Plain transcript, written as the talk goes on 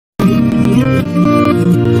Hello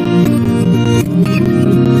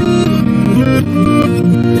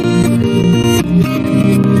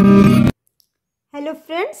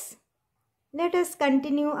friends, let us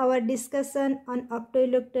continue our discussion on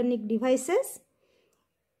optoelectronic devices.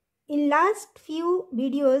 In last few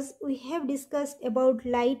videos, we have discussed about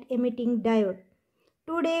light emitting diode.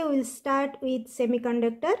 Today we will start with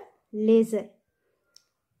semiconductor laser.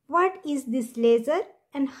 What is this laser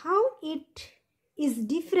and how it is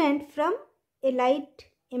different from a light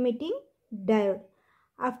emitting diode?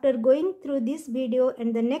 After going through this video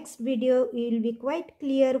and the next video, you will be quite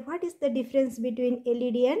clear what is the difference between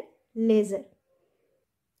LED and laser.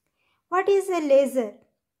 What is a laser?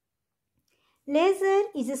 Laser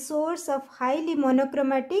is a source of highly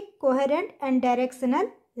monochromatic, coherent and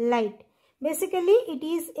directional light. Basically, it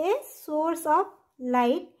is a source of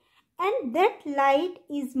light and that light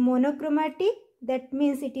is monochromatic. That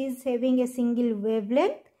means it is having a single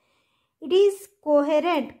wavelength. It is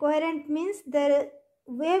coherent. Coherent means the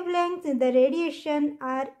wavelengths in the radiation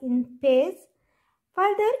are in phase.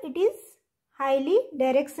 Further, it is highly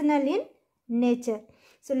directional in nature.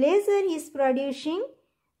 So, laser is producing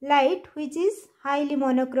light which is highly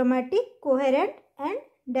monochromatic, coherent and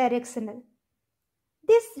directional.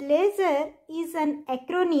 This laser is an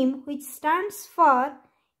acronym which stands for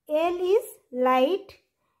L is light,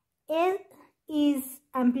 A is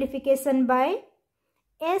amplification by,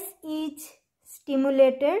 S is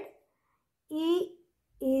stimulated, E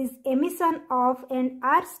is emission of and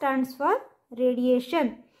R stands for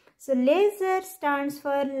radiation. So, laser stands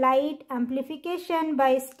for light amplification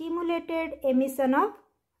by stimulated emission of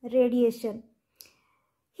radiation.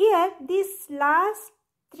 Here, these last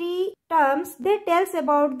three terms, they tells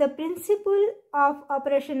about the principle of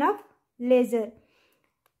operation of laser.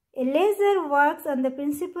 A laser works on the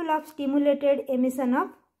principle of stimulated emission of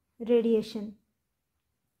radiation.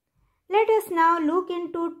 Let us now look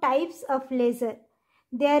into types of laser.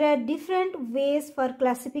 There are different ways for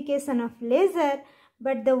classification of laser,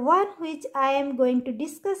 but the one which I am going to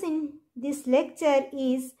discuss in this lecture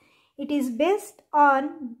is, it is based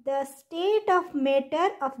on the state of matter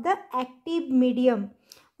of the active medium.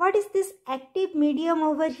 What is this active medium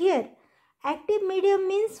over here? Active medium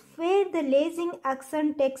means where the lasing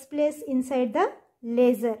action takes place inside the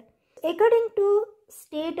laser. According to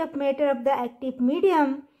state of matter of the active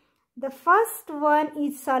medium, the first one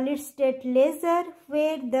is solid state laser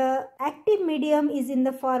where the active medium is in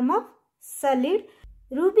the form of solid.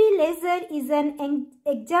 Ruby laser is an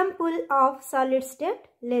example of solid state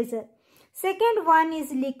laser. Second one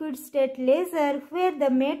is liquid state laser where the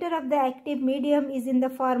matter of the active medium is in the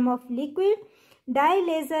form of liquid. Dye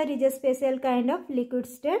laser is a special kind of liquid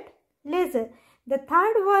state laser. The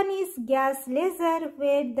third one is gas laser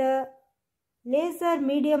where the laser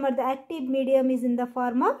medium or the active medium is in the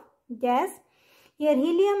form of gas. Here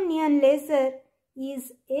helium neon laser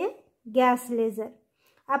is a gas laser.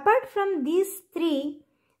 Apart from these three,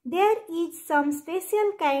 there is some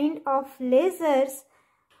special kind of lasers.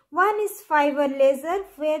 One is fiber laser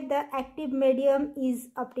where the active medium is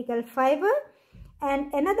optical fiber,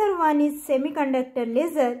 and another one is semiconductor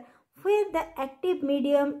laser where the active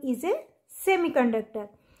medium is a semiconductor.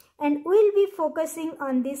 And we will be focusing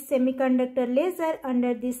on this semiconductor laser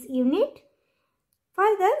under this unit.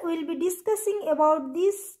 Further, we will be discussing about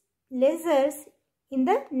these lasers in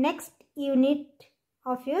the next unit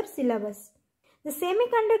of your syllabus. The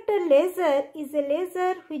semiconductor laser is a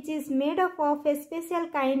laser which is made up of a special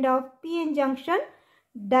kind of PN junction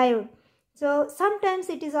diode. So, sometimes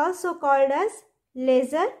it is also called as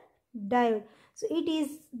laser diode. So, it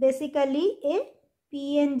is basically a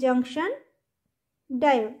PN junction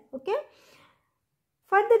diode. Okay.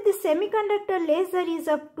 Further, the semiconductor laser is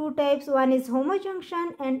of two types. One is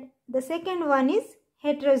homojunction and the second one is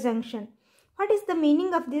heterojunction. What is the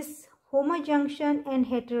meaning of this homojunction and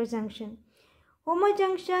heterojunction?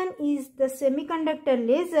 Homojunction is the semiconductor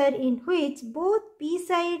laser in which both P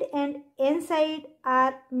side and N side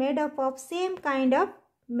are made up of same kind of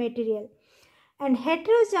material. And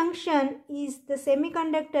heterojunction is the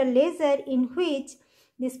semiconductor laser in which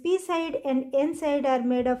this P side and N side are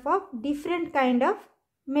made up of different kind of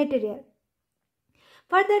material.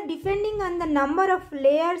 Further, depending on the number of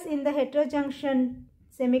layers in the heterojunction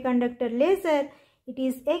semiconductor laser, it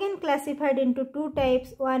is again classified into two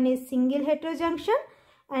types. One is single heterojunction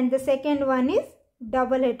and the second one is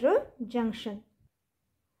double heterojunction.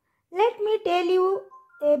 Let me tell you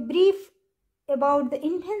a brief about the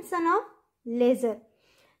invention of laser.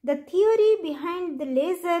 The theory behind the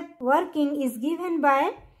laser working is given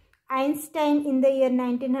by Einstein in the year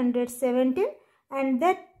 1917, and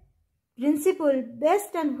that principle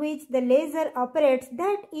based on which the laser operates,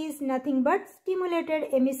 that is nothing but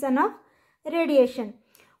stimulated emission of radiation.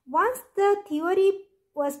 Once the theory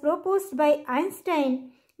was proposed by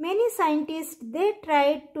Einstein, many scientists they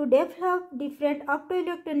tried to develop different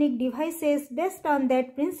optoelectronic devices based on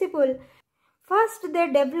that principle. First they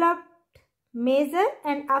developed maser,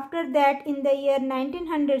 and after that in the year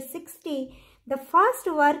 1960 the first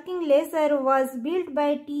working laser was built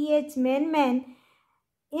by T.H. Manman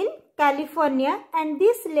in California, and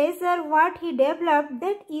this laser what he developed,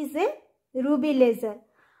 that is a ruby laser.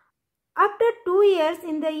 After 2 years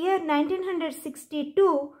in the year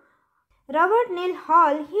 1962, Robert Neil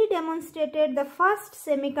Hall he demonstrated the first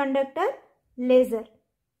semiconductor laser.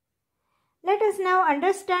 Let us now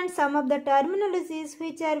understand some of the terminologies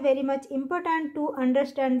which are very much important to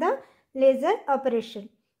understand the laser operation.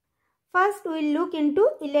 First, we will look into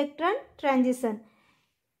electron transition.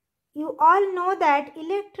 You all know that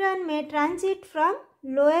electron may transit from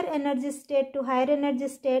lower energy state to higher energy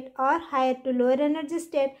state or higher to lower energy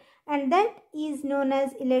state, and that is known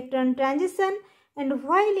as electron transition. And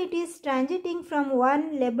while it is transiting from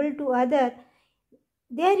one level to other,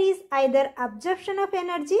 there is either absorption of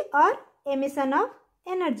energy or emission of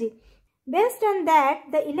energy. Based on that,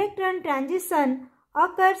 the electron transition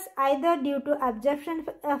occurs either due to absorption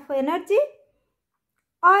of energy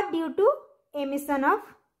or due to emission of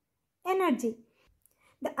energy.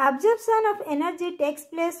 The absorption of energy takes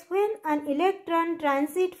place when an electron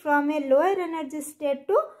transits from a lower energy state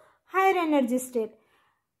to higher energy state,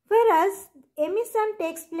 whereas emission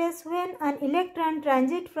takes place when an electron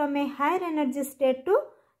transits from a higher energy state to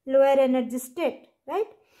lower energy state, right?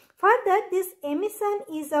 Further, this emission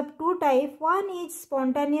is of two types. One is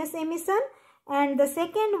spontaneous emission and the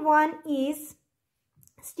second one is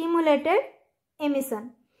stimulated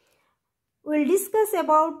emission. We will discuss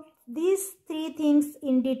about these three things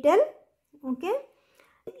in detail. Okay.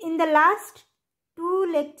 In the last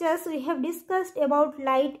 2 lectures, we have discussed about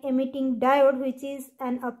light emitting diode, which is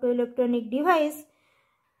an optoelectronic device.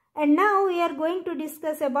 And now we are going to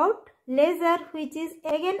discuss about laser, which is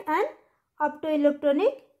again an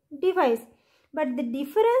optoelectronic device. But the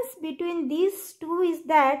difference between these two is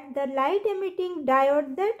that the light emitting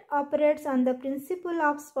diode that operates on the principle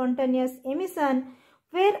of spontaneous emission,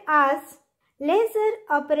 whereas laser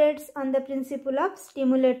operates on the principle of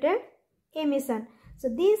stimulated emission. So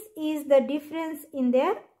this is the difference in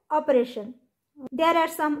their operation. There are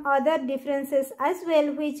some other differences as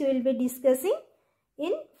well which we will be discussing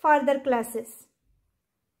in further classes.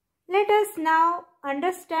 Let us now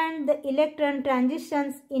understand the electron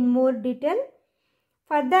transitions in more detail.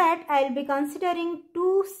 For that, I will be considering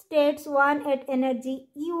 2 states, one at energy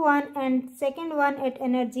E1 and second one at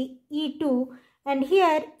energy E2. And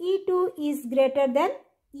here E2 is greater than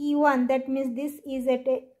E1. That means this is at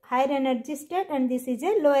a higher energy state and this is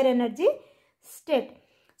a lower energy state.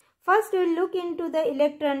 First, we will look into the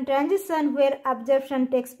electron transition where absorption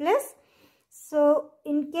takes place. So,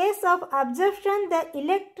 in case of absorption, the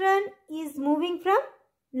electron is moving from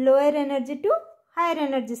lower energy to higher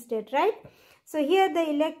energy state, right? So, here the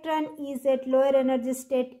electron is at lower energy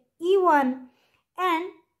state E1, and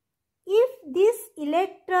if this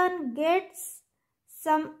electron gets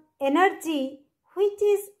some energy which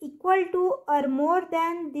is equal to or more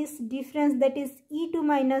than this difference, that is E2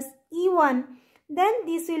 minus E1, then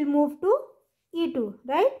this will move to E2,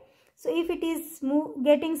 right? So, if it is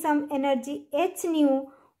getting some energy h nu,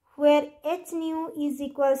 where h nu is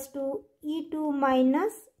equals to E2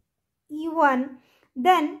 minus E1,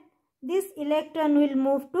 then this electron will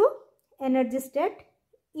move to energy state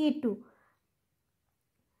E2.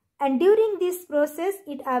 And during this process,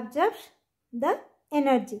 it absorbs the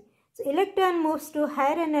energy. So, electron moves to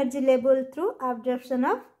higher energy level through absorption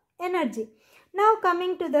of energy. Now,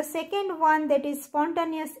 coming to the second one, that is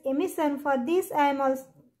spontaneous emission. For this, I am also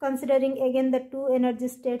considering again the 2 energy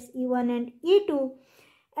states E1 and E2.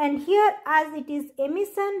 And here, as it is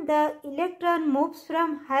emission, the electron moves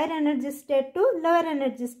from higher energy state to lower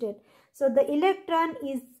energy state. So, the electron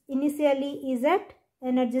is initially is at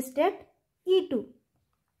energy state E2.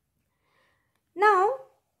 Now,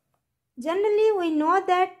 generally we know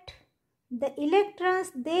that the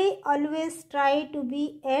electrons, they always try to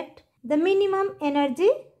be at the minimum energy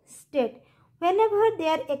state. Whenever they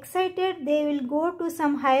are excited, they will go to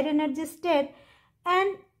some higher energy state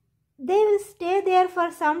and they will stay there for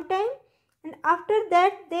some time, and after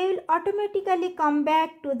that they will automatically come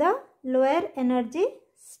back to the lower energy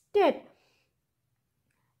state.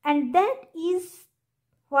 And that is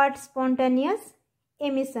what spontaneous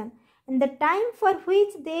emission. And the time for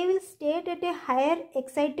which they will stay at a higher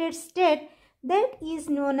excited state, that is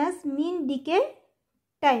known as mean decay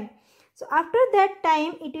time. So after that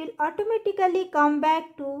time it will automatically come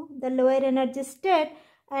back to the lower energy state,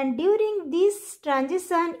 and during this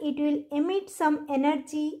transition it will emit some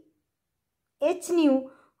energy h nu,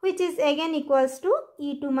 which is again equals to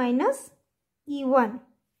E2 minus E1.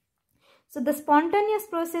 So the spontaneous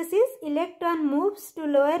process is electron moves to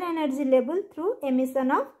lower energy level through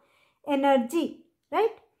emission of energy,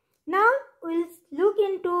 right? Now we'll look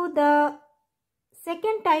into the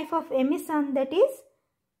second type of emission, that is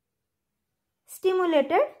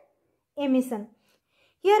stimulated emission.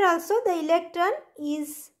 Here also the electron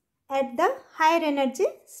is at the higher energy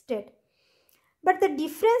state. But the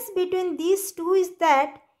difference between these two is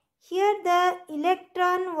that here the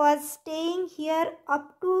electron was staying here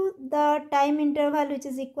up to the time interval which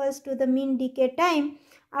is equals to the mean decay time.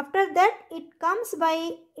 After that it comes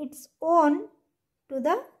by its own to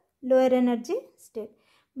the lower energy state.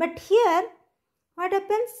 But here what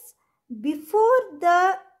happens, before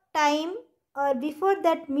the time or before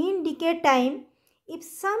that mean decay time, if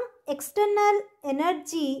some external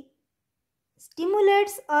energy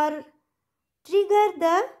stimulates or trigger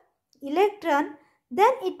the electron,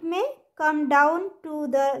 then it may come down to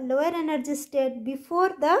the lower energy state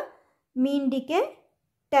before the mean decay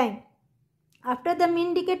time. After the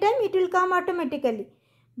mean decay time it will come automatically.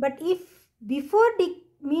 But if before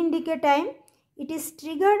mean decay time it is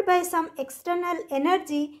triggered by some external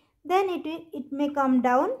energy, then it may come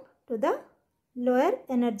down to the lower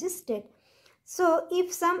energy state. So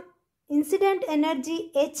if some incident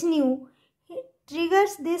energy h nu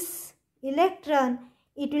triggers this electron,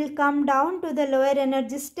 it will come down to the lower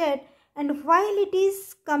energy state, and while it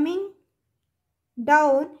is coming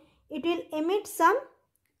down it will emit some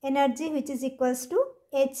energy which is equals to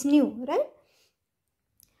h nu, right?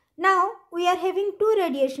 Now we are having two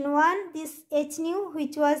radiation. One, this h nu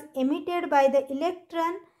which was emitted by the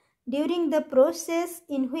electron during the process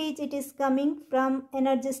in which it is coming from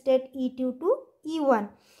energy state E2 to E1,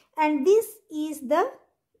 and this is the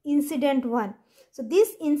incident one. So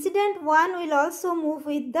this incident one will also move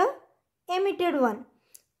with the emitted one,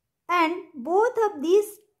 and both of these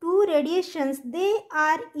two radiations, they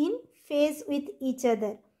are in phase with each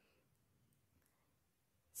other.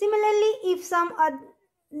 Similarly, if some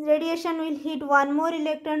radiation will hit one more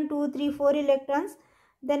electron, 2, 3, 4 electrons,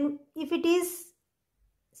 then if it is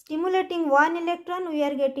stimulating one electron, we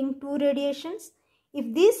are getting two radiations.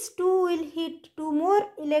 If these two will hit two more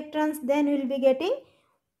electrons, then we will be getting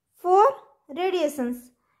 4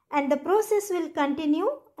 radiations, and the process will continue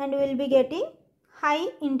and we will be getting high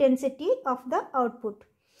intensity of the output.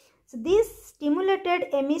 So this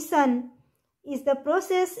stimulated emission is the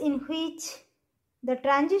process in which the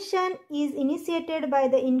transition is initiated by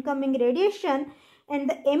the incoming radiation and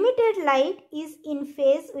the emitted light is in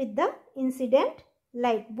phase with the incident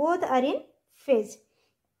light. Both are in phase.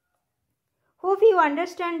 Hope you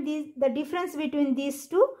understand the difference between these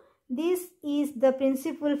two. This is the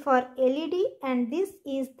principle for LED and this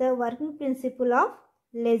is the working principle of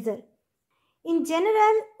laser. In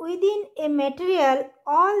general, within a material,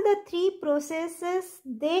 all the three processes,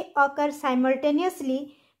 they occur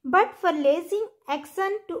simultaneously, but for lasing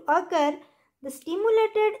action to occur, the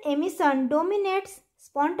stimulated emission dominates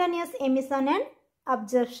spontaneous emission and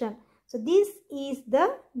absorption. So this is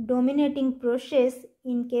the dominating process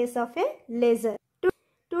in case of a laser.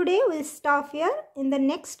 Today we'll stop here. In the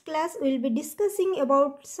next class we'll be discussing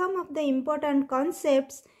about some of the important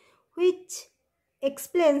concepts which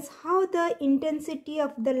explains how the intensity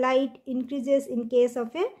of the light increases in case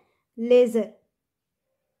of a laser.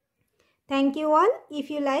 Thank you all. If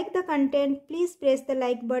you like the content, please press the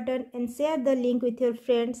like button and share the link with your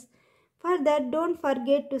friends. Further, don't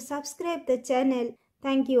forget to subscribe the channel.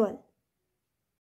 Thank you all.